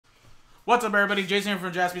What's up, everybody? Jason here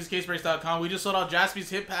from JaspysCaseBreaks.com. We just sold out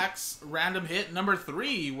Jaspy's Hit Packs random hit number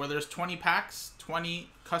 3, where there's 20 packs, 20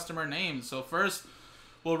 customer names. So first,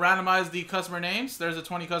 we'll randomize the customer names. There's the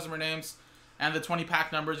 20 customer names and the 20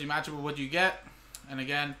 pack numbers. You match it with what you get. And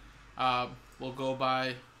again, we'll go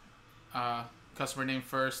by customer name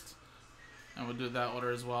first, and we'll do that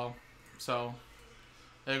order as well. So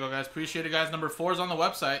there you go, guys. Appreciate it, guys. Number 4 is on the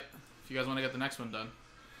website if you guys want to get the next one done.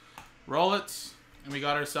 Roll it. And we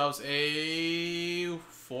got ourselves a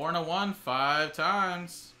 4 and a 1 5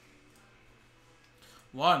 times.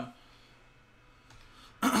 1,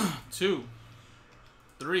 2,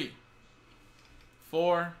 3,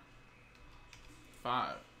 4,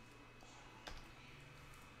 5.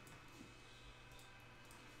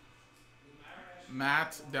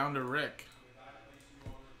 Matt down to Rick.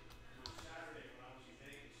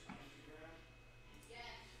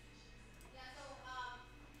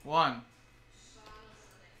 1,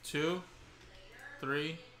 2,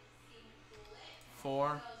 3,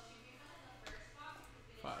 4,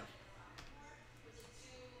 5.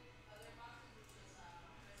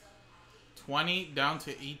 20 down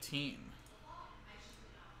to 18.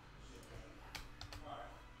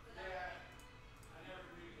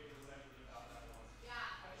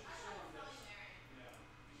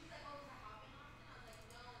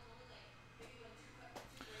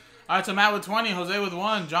 All right, so Matt with 20, Jose with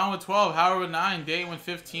 1, John with 12, Howard with 9, Dayton with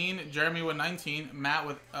 15, Jeremy with 19, Matt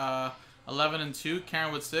with 11 and 2,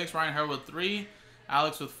 Karen with 6, Ryan Hurd with 3,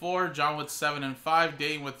 Alex with 4, John with 7 and 5,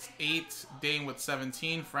 Dayton with 8, Dayton with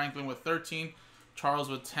 17, Franklin with 13, Charles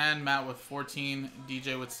with 10, Matt with 14,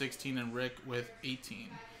 DJ with 16, and Rick with 18.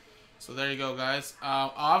 So there you go, guys.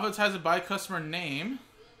 I'll advertise it by customer name,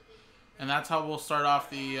 and that's how we'll start off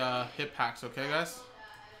the hit packs, okay, guys?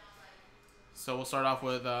 So we'll start off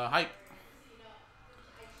with Hype.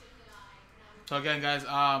 So again, guys,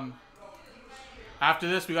 after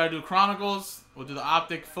this, we got to do Chronicles. We'll do the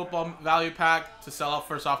Optic Football Value Pack to sell out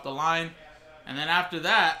first off the line. And then after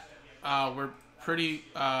that, we're pretty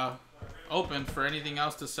open for anything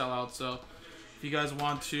else to sell out. So if you guys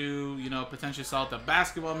want to, potentially sell out the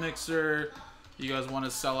basketball mixer, you guys want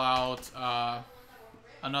to sell out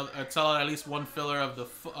sell out at least one filler of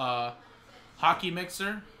the hockey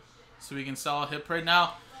mixer, so we can sell a hit parade.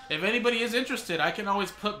 Now, if anybody is interested, I can always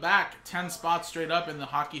put back 10 spots straight up in the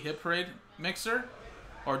hockey hit parade mixer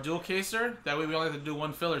or dual caser. That way we only have to do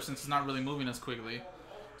one filler since it's not really moving as quickly.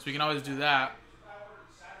 So we can always do that.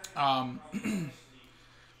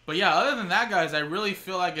 But yeah, other than that, guys, I really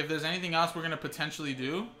feel like if there's anything else we're going to potentially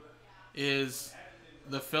do is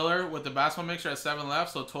the filler with the basketball mixer at 7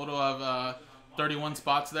 left. So a total of 31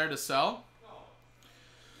 spots there to sell.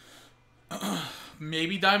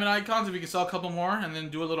 Maybe Diamond Icons if we can sell a couple more, and then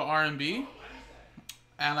do a little R&B.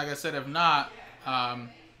 And like I said, if not, I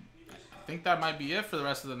think that might be it for the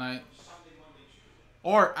rest of the night.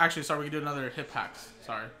 Or actually, sorry, we can do another hit packs.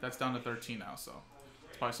 Sorry, that's down to 13 now, so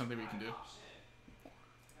it's probably something we can do.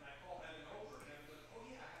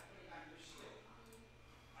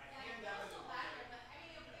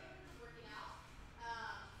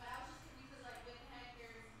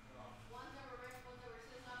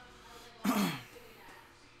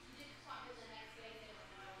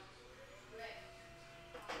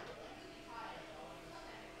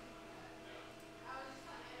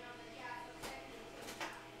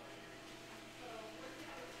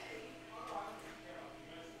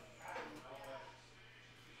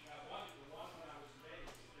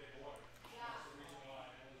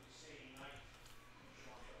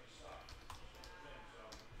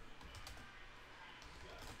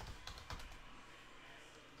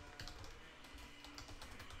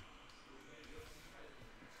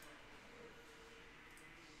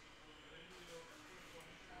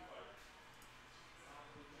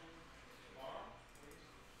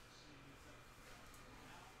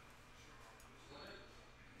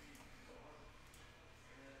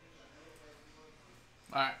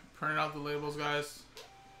 Alright, printing out the labels, guys.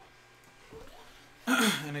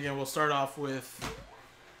 And again, we'll start off with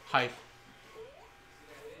Hype.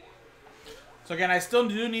 So again, I still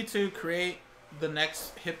do need to create the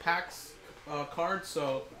next hit packs card.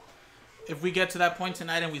 So if we get to that point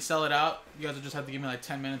tonight and we sell it out, you guys will just have to give me like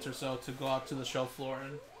 10 minutes or so to go out to the show floor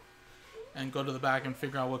and go to the back and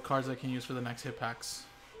figure out what cards I can use for the next hit packs.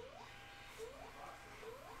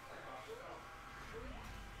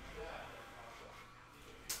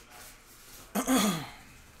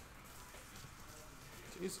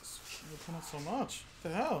 Jesus, you're putting out so much. What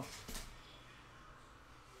the hell?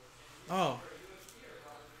 Oh.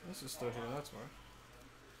 This is still here, that's why.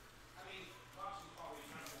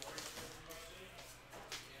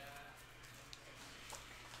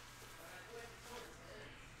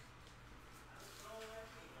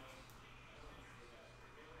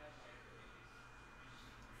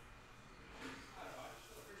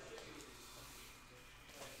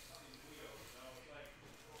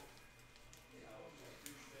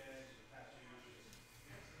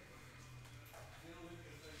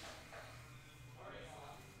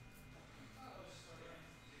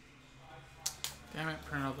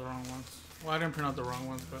 wrong ones. Well, I didn't print out the wrong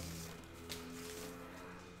ones, but...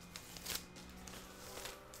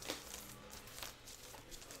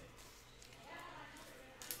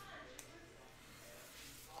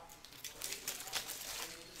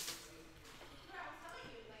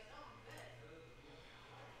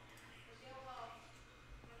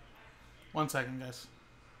 One second, guys.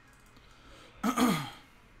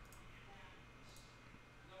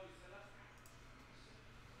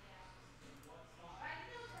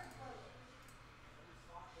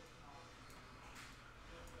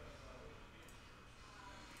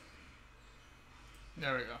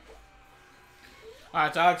 There we go.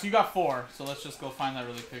 Alright, so Alex, you got 4, so let's just go find that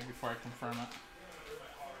really quick before I confirm it.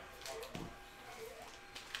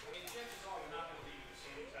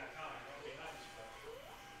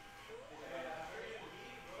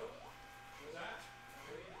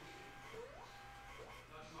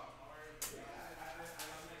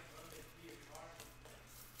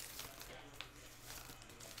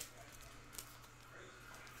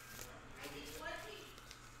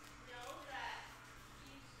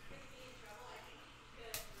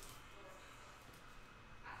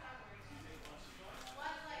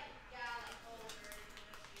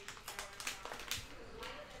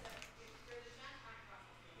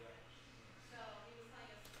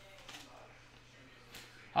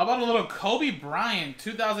 How about a little Kobe Bryant,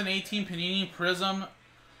 2018 Panini Prism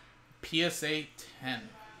PSA 10.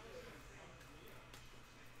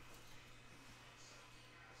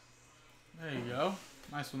 There you go.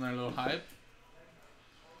 Nice one there, a little hype.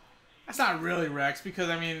 That's not really Rex because,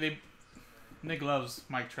 I mean, Nick loves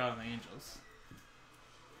Mike Trout and the Angels.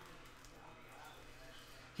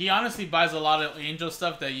 He honestly buys a lot of Angel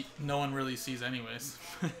stuff that no one really sees anyways.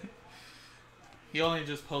 He only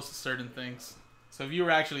just posts certain things. So if you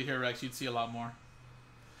were actually here, Rex, you'd see a lot more.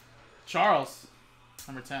 Charles,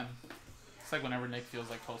 number 10. It's like whenever Nick feels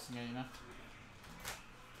like posting it, you know?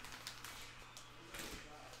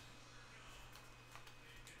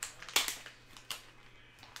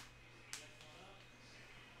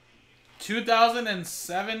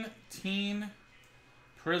 '17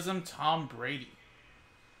 Prism Tom Brady.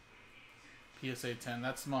 PSA 10.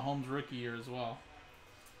 That's Mahomes' rookie year as well.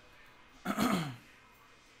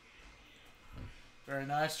 Very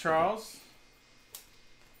nice, Charles.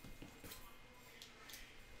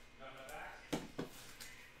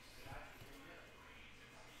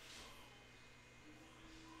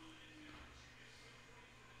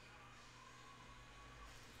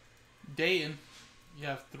 Dayton, you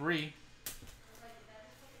have 3.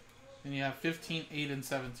 And you have 15, 8, and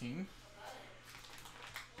 17.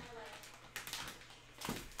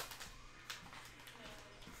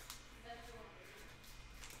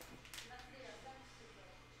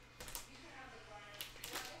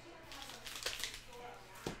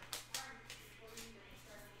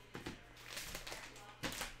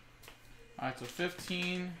 Alright, so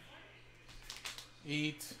 15,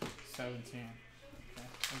 8, 17. Okay,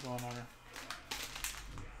 we'll go in order.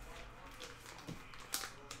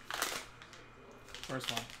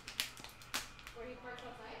 First one.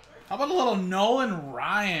 How about a little Nolan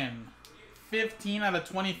Ryan? 15 out of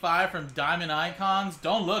 25 from Diamond Icons.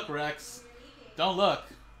 Don't look, Rex. Don't look.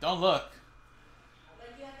 Don't look.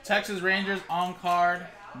 Texas Rangers on card.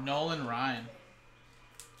 Nolan Ryan.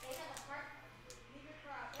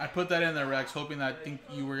 I put that in there, Rex, hoping that I think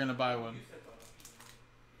you were going to buy one.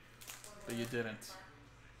 But you didn't.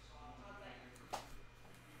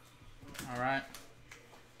 Alright.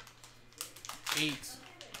 8.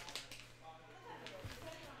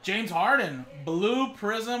 James Harden, Blue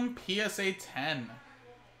Prism PSA 10.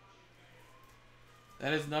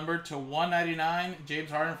 That is numbered to 199. James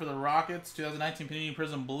Harden for the Rockets, 2019 Panini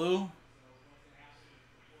Prism Blue.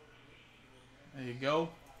 There you go.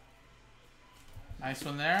 Nice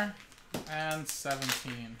one there. And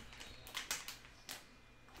 17.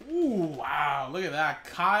 Ooh, wow. Look at that.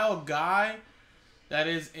 Kyle Guy. That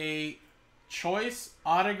is a choice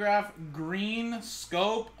autograph green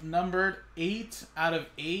scope numbered 8 out of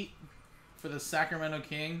 8 for the Sacramento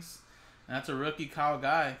Kings. And that's a rookie Kyle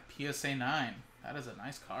Guy, PSA 9. That is a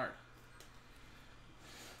nice card.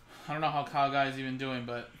 I don't know how Kyle Guy is even doing,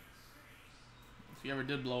 but if he ever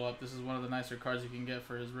did blow up, this is one of the nicer cards you can get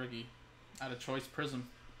for his rookie. Out of choice Prism.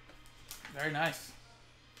 Very nice.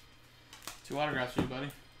 2 autographs for you, buddy.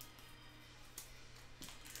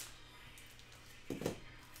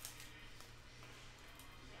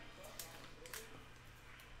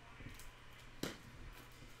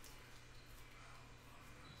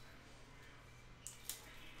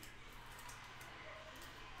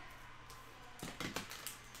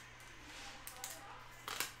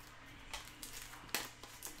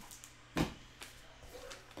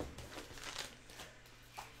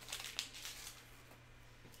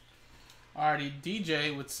 Alrighty,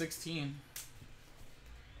 DJ with 16.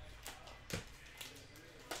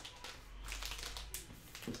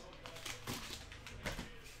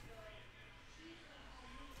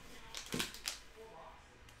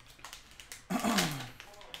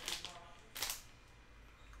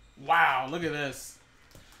 Wow, look at this.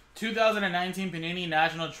 2019 Panini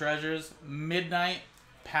National Treasures Midnight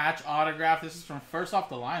Patch Autograph. This is from first off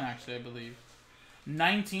the line, actually, I believe.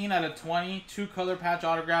 19 out of 20. Two-color patch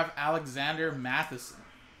autograph, Alexander Matheson.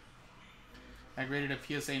 I graded a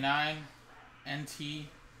PSA 9. NT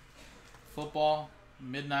Football.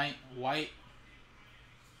 Midnight White.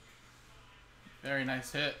 Very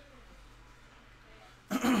nice hit.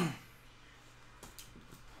 Nice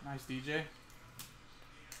DJ.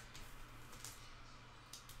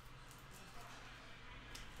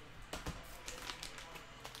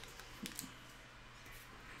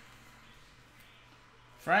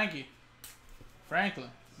 Franklin,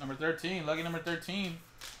 number 13, lucky number 13.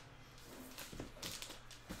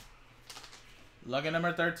 Lucky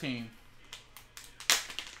number 13.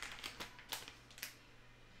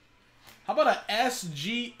 How about a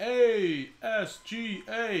SGA?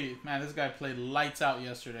 SGA. Man, this guy played lights out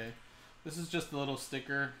yesterday. This is just a little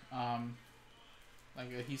sticker,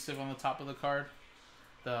 like adhesive on the top of the card.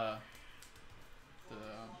 The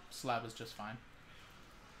slab is just fine.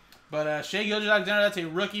 But Shea Gilgeous-Alexander, that's a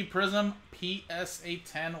rookie Prism PSA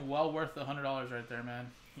 10. Well worth the $100 right there,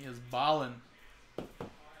 man. He is ballin'.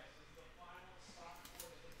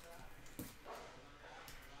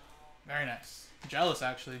 Very nice. Jealous,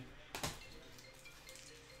 actually.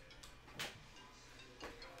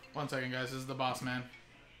 One second, guys. This is the boss man.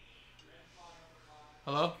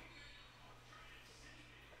 Hello?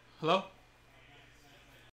 Hello?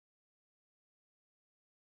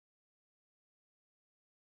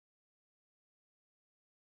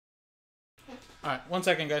 Alright, one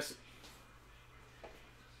second, guys.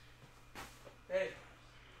 Hey,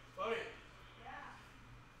 buddy. Yeah.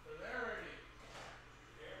 They're there already.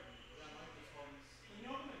 Yeah, Mike just called me. Can you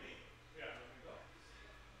open the gate? Yeah, let me go.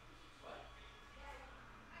 What? I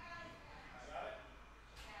got it.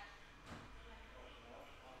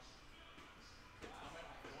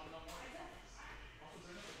 One no more. Also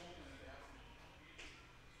bring up the Vulcan if they have some.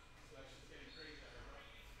 So that shit's getting crazy out there, bro.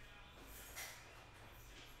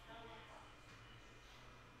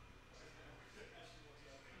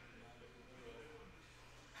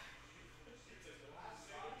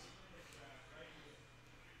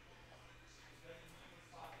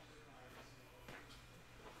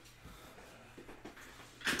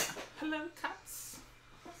 Hello, cats.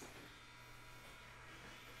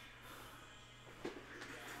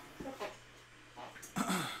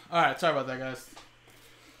 Alright, sorry about that, guys.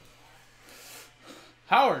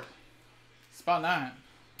 Howard. Spot 9.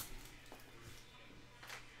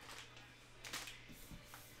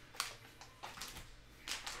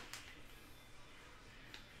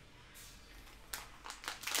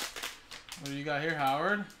 What do you got here,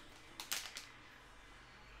 Howard?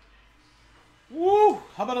 Woo!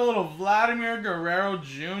 How about a little Vladimir Guerrero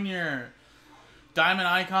Jr. Diamond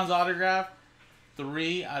Icons autograph.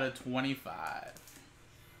 3 out of 25.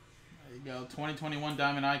 There you go. 2021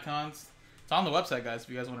 Diamond Icons. It's on the website, guys, if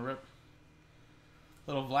you guys want to rip.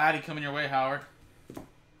 Little Vladdy coming your way, Howard. Didn't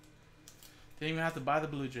even have to buy the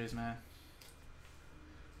Blue Jays, man.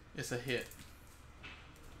 It's a hit.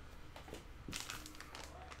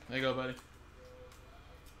 There you go, buddy.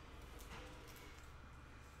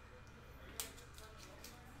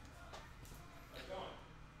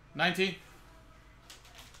 $19.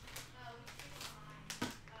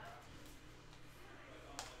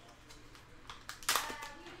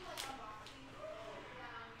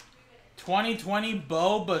 $2020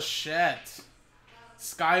 Bo Bichette.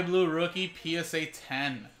 Sky Blue Rookie PSA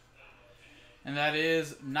 10. And that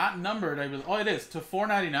is not numbered, I believe. Oh, it is. To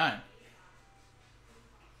 $4.99.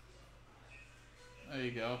 There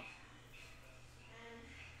you go.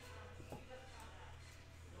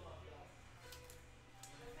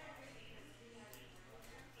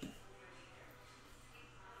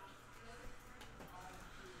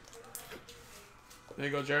 There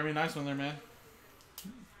you go, Jeremy. Nice one there, man.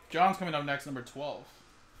 John's coming up next, number 12.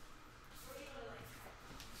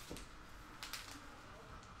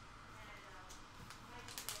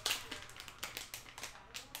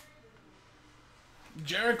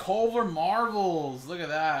 Jared Culver Marvels. Look at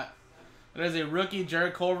that. That is a rookie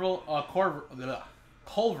Jared Culver,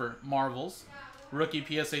 Culver Marvels. Rookie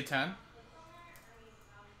PSA 10.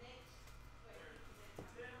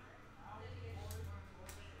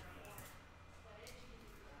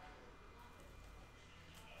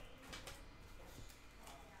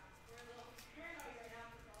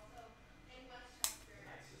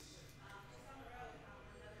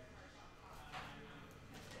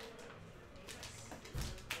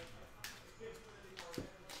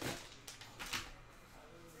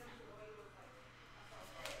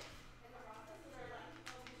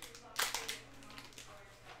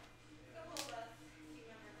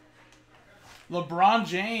 LeBron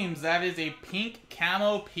James. That is a pink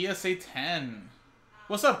camo PSA 10.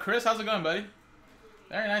 What's up, Chris? How's it going, buddy?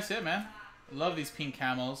 Very nice hit, man. Love these pink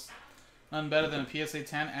camos. None better than a PSA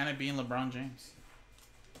 10 and it being LeBron James.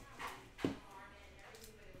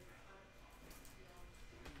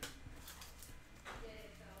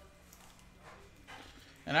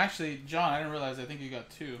 And actually, John, I didn't realize. I think you got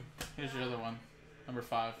 2. Here's your other one. Number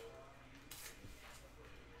 5.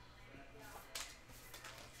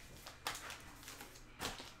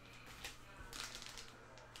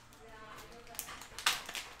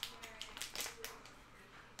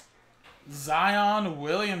 Zion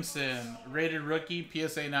Williamson, rated rookie,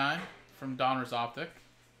 PSA 9 from Donruss Optic.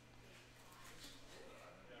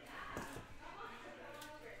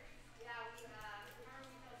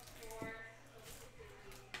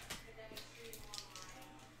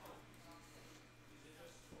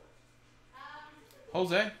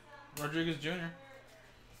 Jose Rodriguez Jr.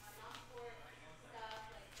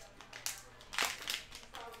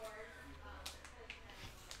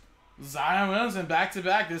 Zion Williamson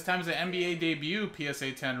back-to-back. This time is an NBA debut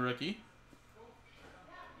PSA 10 rookie.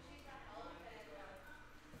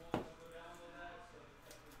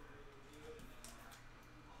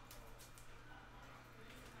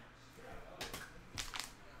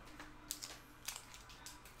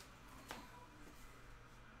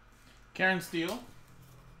 Karen Steele.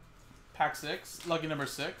 Pack 6. Lucky number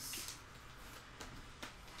 6.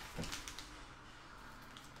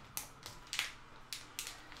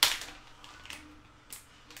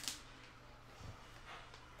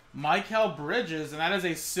 Mikal Bridges, and that is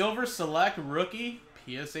a Silver Select rookie,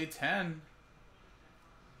 PSA 10.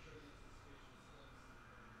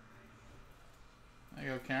 There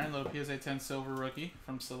you go, Karen. Little PSA 10 Silver rookie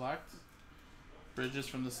from Select. Bridges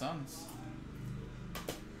from the Suns.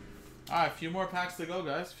 All right, a few more packs to go,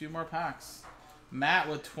 guys. A few more packs. Matt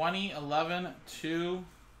with 20, 11, 2,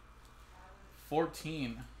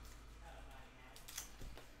 14.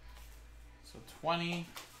 So 20...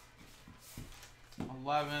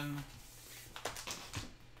 11,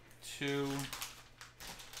 2,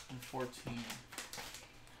 and 14. So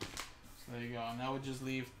there you go. And that would just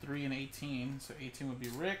leave 3 and 18. So 18 would be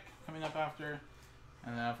Rick coming up after.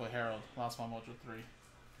 And then after Harold. Last one, Ultra 3.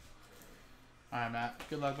 Alright, Matt.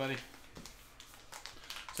 Good luck, buddy.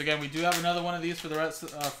 So again, we do have another one of these for the rest.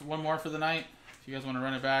 One more for the night. If you guys want to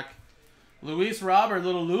run it back. Luis Robert,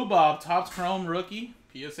 little Lou Bob, Topps Chrome rookie.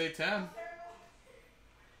 PSA 10.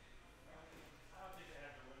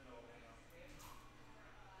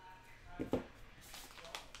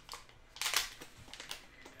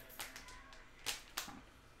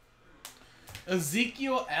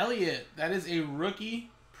 Ezekiel Elliott. That is a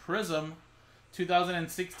rookie Prism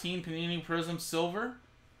 2016 Panini Prism Silver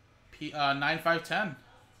 9510.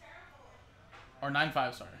 Or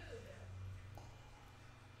 95, sorry.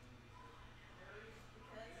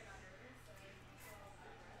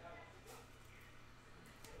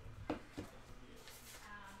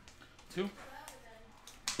 Two.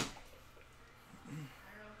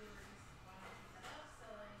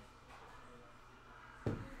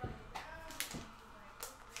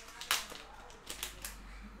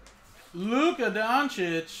 Luka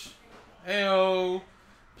Doncic, ayo,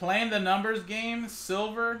 playing the numbers game,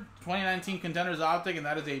 silver, 2019 Contenders Optic, and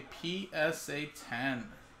that is a PSA 10.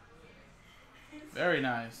 Very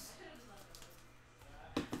nice.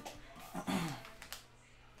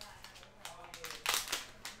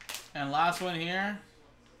 And last one here.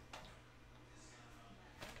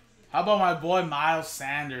 How about my boy Miles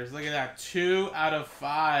Sanders? Look at that, 2 out of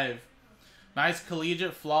 5. Nice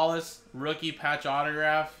collegiate, flawless, rookie patch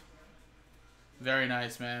autograph. Very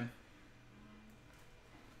nice, man.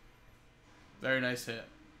 Very nice hit.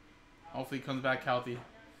 Hopefully he comes back healthy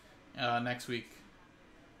next week.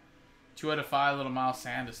 2 out of 5, little Miles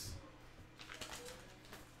Sanders.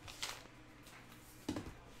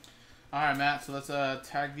 Alright, Matt, so let's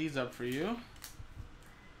tag these up for you.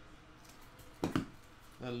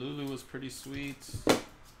 That Lulu was pretty sweet.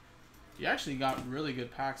 You actually got really good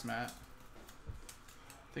packs, Matt.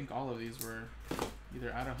 I think all of these were either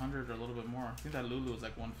at 100 or a little bit more. I think that Lulu was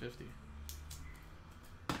like 150.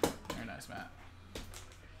 Very nice, Matt.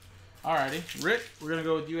 Alrighty. Rick, we're going to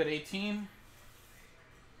go with you at 18.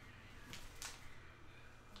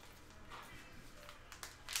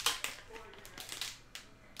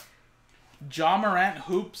 Ja Morant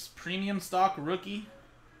Hoops Premium Stock Rookie.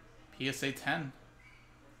 PSA 10.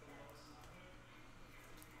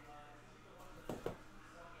 There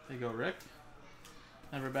you go, Rick.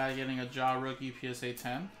 Never bad getting a Ja rookie PSA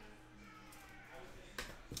 10.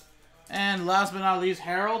 And last but not least,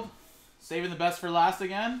 Harold. Saving the best for last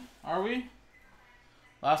again, are we?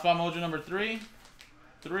 Last spot mojo number 3.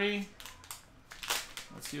 3.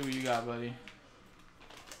 Let's see what you got, buddy.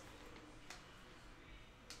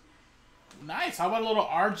 Nice. How about a little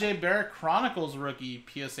RJ Barrett Chronicles rookie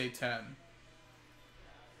PSA 10? There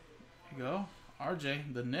you go.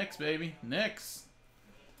 RJ, the Knicks, baby. Knicks.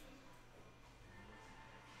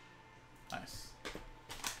 Nice.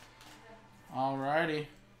 Alrighty.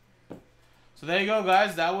 So there you go,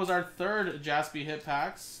 guys. That was our third Jaspy hit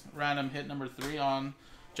packs. Random hit number 3 on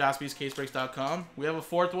JaspysCaseBreaks.com. We have a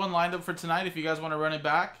 4th one lined up for tonight if you guys want to run it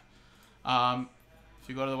back. If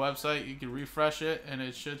you go to the website, you can refresh it, and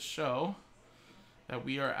it should show that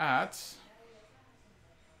we are at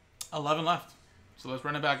 11 left. So let's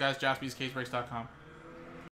run it back, guys. JaspysCaseBreaks.com.